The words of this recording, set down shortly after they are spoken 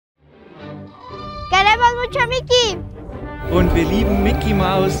Queremos mucho a Mickey. Und wir lieben Mickey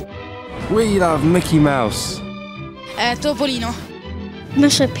Mouse. We love Mickey Mouse. Topolino.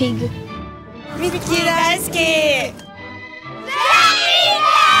 Mr. Pig. Mickey Daisky!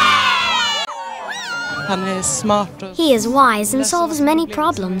 Han är smart och... He is wise and solves many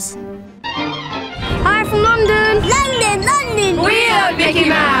problems. Hi from London. London. We love Mickey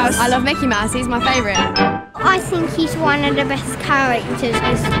Mouse! I love Mickey Mouse, he's my favourite. I think he's one of the best characters.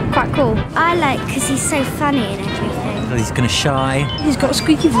 It's quite cool. I like because he's so funny and everything. He's kind of shy. He's got a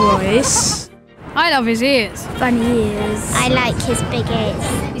squeaky voice. I love his ears. Funny ears. I like his big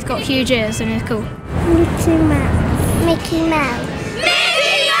ears. He's got huge ears and he's cool. Mickey Mouse. Mickey Mouse.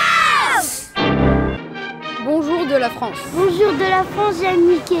 Mickey Mouse! Bonjour de la France. Bonjour de la France, j'aime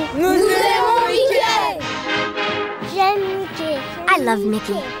Mickey. Nous aimons Mickey! J'aime Mickey. I love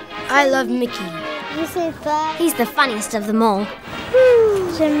Mickey. I love Mickey. Je sais pas. He's the funniest of them all.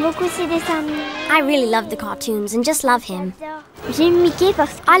 J'aime beaucoup ses dessins animés. I really love the cartoons and just love him. J'aime Mickey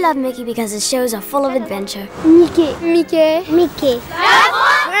parce que... I love Mickey because his shows are full of adventure. Mickey. Mickey.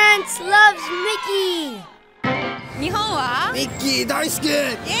 France loves Mickey! Mickey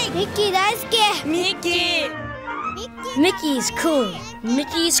Daisuke! Mickey Daisuke. Mickey! Mickey's cool.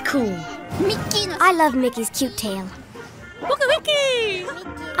 Mickey's cool. Mickey no... I love Mickey's cute tail. Mickey!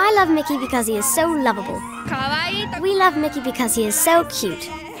 I love Mickey because he is so lovable. We love Mickey because he is so cute.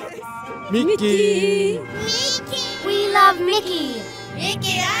 Mickey! We love Mickey.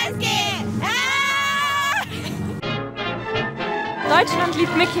 Mickey Daisky! Deutschland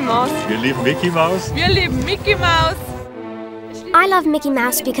liebt Mickey Mouse. Wir lieben Mickey Mouse. Wir lieben Mickey Mouse. I love Mickey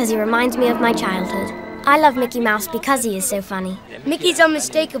Mouse because he reminds me of my childhood. I love Mickey Mouse because he is so funny. Mickey's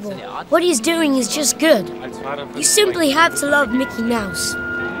unmistakable. What he's doing is just good. You simply have to love Mickey Mouse.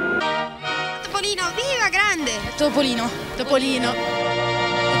 Topolino, viva grande! Topolino.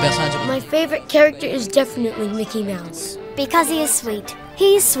 My favorite character is definitely Mickey Mouse. Because he is sweet.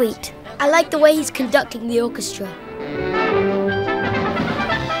 He is sweet. I like the way he's conducting the orchestra.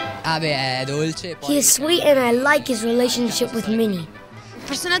 He is sweet and I like his relationship with Minnie. Il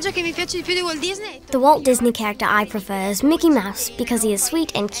personaggio che mi piace di più di Walt Disney? The Walt Disney character I prefer is Mickey Mouse because he is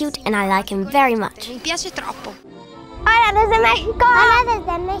sweet and cute and I like him very much. Mi piace troppo. Hola desde México. Hola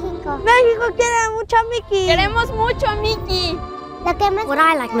desde México. México quiere mucho a Mickey. Queremos mucho a Mickey. Lo que más... What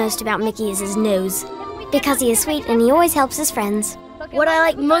I like most about Mickey is his nose. Because he is sweet and he always helps his friends. What I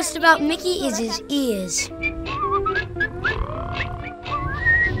like most about Mickey is his ears.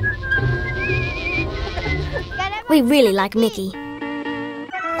 We really like Mickey.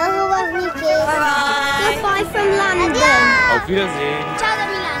 Au revoir, Mickey. Bye. Goodbye from London. Auf Wiedersehen. Ciao da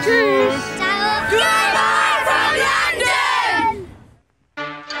Milano. Tschüss. Ciao. Goodbye from London!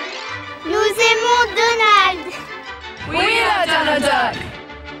 Nous aimons Donald. We love Donald Duck!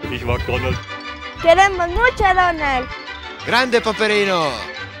 Ich mag Donald. Queremos mucho a Donald. Grande Paperino!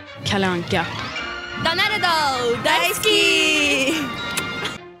 Kalle Anka. Donaldo Daisky!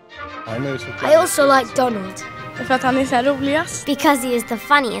 I also like Donald. För att han är så här roligast. Because he is the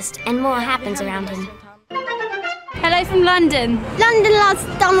funniest and more happens around him. Hello from London. London loves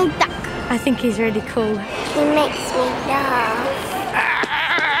Donald Duck. I think he's really cool. He makes me laugh.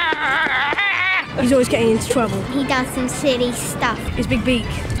 He's always getting into trouble. He does some silly stuff. His big beak.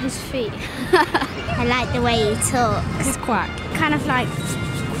 His feet. I like the way he talks. His quack. Kind of like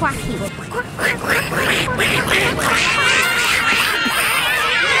quacky.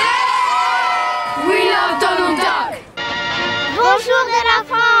 We love Donald Duck! Bonjour de la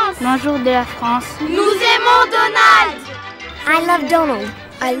France. Bonjour de la France. Nous aimons Donald! I love Donald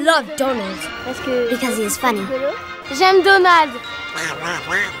I love Donald. because he is funny. J'aime Donald.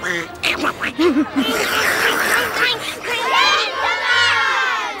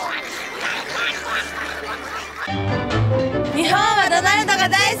 Nihongo Donaldo ga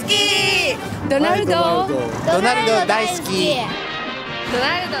daisuki! Donaldo. Donaldo Daisuke!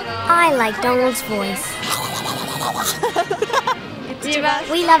 I like Donald's voice.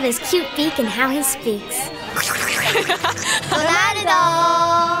 We love his cute beak and how he speaks.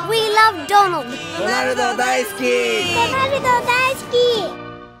 Donaldo. We love Donald. Donaldo Daisuke! Donaldo Daisuke.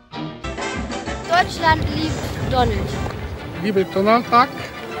 Deutschland liebt Donald. Liebe Donald Duck!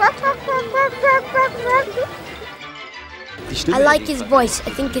 I like his voice. I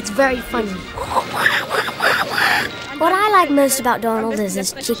think it's very funny. What I like most about Donald is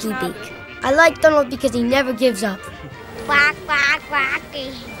his cheeky beak. I like Donald because he never gives up. Quack, quack,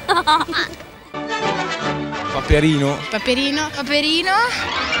 quacky. Paperino! Paperino?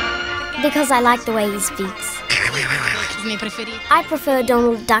 Because I like the way he speaks. I miei preferiti. I prefer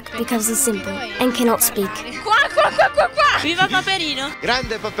Donald Duck because he's simple and cannot speak. Qua! Viva Paperino!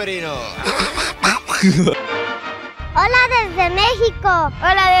 Grande Paperino! Hola desde México.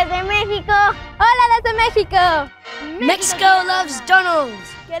 Hola desde México. Hola desde México. Mexico loves Donald.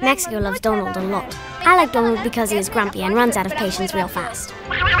 Mexico loves Donald a lot. I like Donald because he is grumpy and runs out of patience real fast.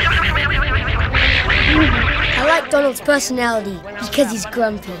 I like Donald's personality because he's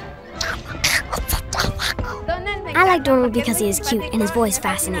grumpy. I like Donald because he is cute and his voice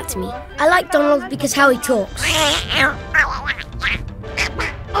fascinates me. I like Donald because how he talks.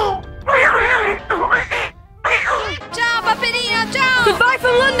 Ciao, Paperino, ciao! Goodbye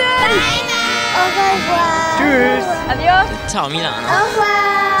from London! Au revoir. Tschüss. Adios! Ciao Milano. Au revoir.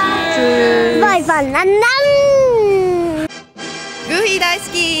 Bye von London. Goofy 大好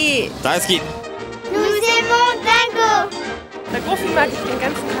き 大好き。 Nous aimons Dango. Bei Goofy mag ich den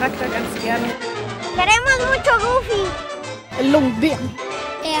ganzen Charakter ganz gerne. Queremos mucho Goofy.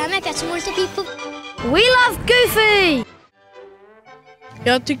 E a me piace molto Pippo. We love Goofy!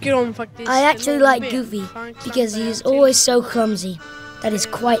 Jag tycker om faktiskt. I actually like Goofy because he is always so clumsy. That is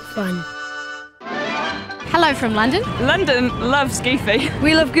quite fun. Hello from London. London loves Goofy.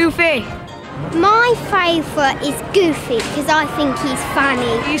 We love Goofy. My favourite is Goofy because I think he's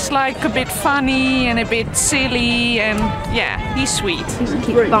funny. He's like a bit funny and a bit silly and yeah, he's sweet.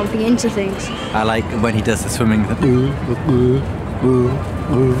 Keep bumping into things. I like when he does the swimming.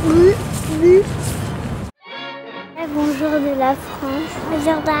 Bonjour de la France.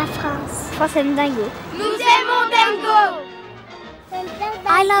 Bonjour de la France. France aime Dingo. Nous aimons Dingo.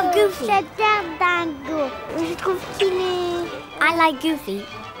 I love Goofy. J'adore Dingo. Je trouve qu'il est I like Goofy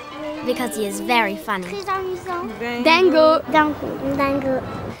because he is very funny. très amusant. Dango. Dingo. Dingo.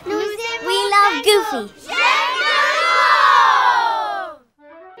 Nous aimons We love Goofy.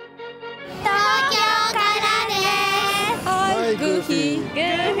 Tokyo Karate. Hi Goofy.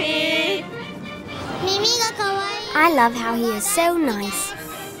 Goofy. Mimi ga kawaii. I love how he is so nice.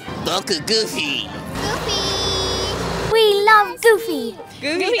 Goku Goofy. Goofy. We love Goofy.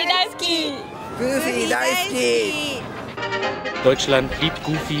 Goofy 大好き. Goofy 大好き. Deutschland liebt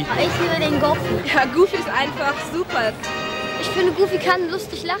Goofy. Ich liebe den Goofy. Ja, Goofy ist einfach super. Ich finde, Goofy kann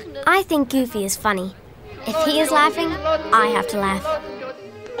lustig lachen. I think Goofy is funny. If he is laughing, I have to laugh.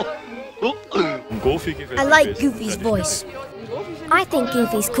 Goofy gefällt I mir like besser. Goofy's voice. I think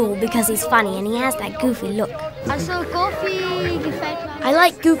Goofy's cool because he's funny and he has that goofy look. Also, Goofy gefällt mir. I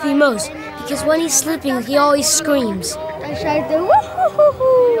like Goofy most because when he's sleeping, he always screams. Dann schreit er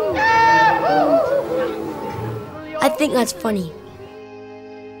Wuhuhuhu. I think that's funny.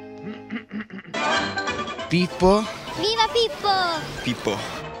 Pippo. Viva Pippo. Pippo.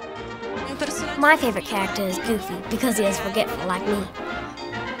 My favorite character is Goofy because he is forgetful like me.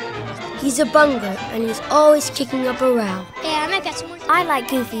 He's a bungler and he's always kicking up a row. E a me piace molto. I like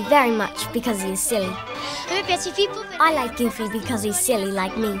Goofy very much because he is silly. A me piace Pippo. I like Goofy because he's silly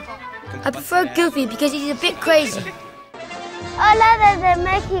like me. I prefer Goofy because he's a bit crazy. Hola desde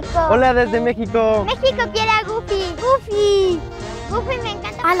México. Hola desde México. México quiere a Goofy. Goofy. Goofy me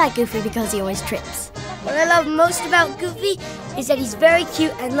encanta. I like Goofy because he always trips. What I love most about Goofy is that he's very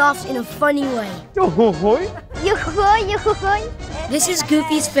cute and laughs in a funny way. Yuhuy. This is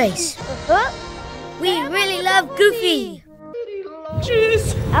Goofy's face. We really love Goofy.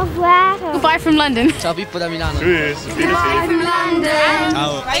 Tschüss. Au revoir. Goodbye from London. Ciao Pippo da Milano. Tschüss. Auf Wiedersehen.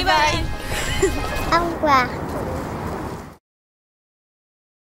 Ciao. Bye bye. Au revoir.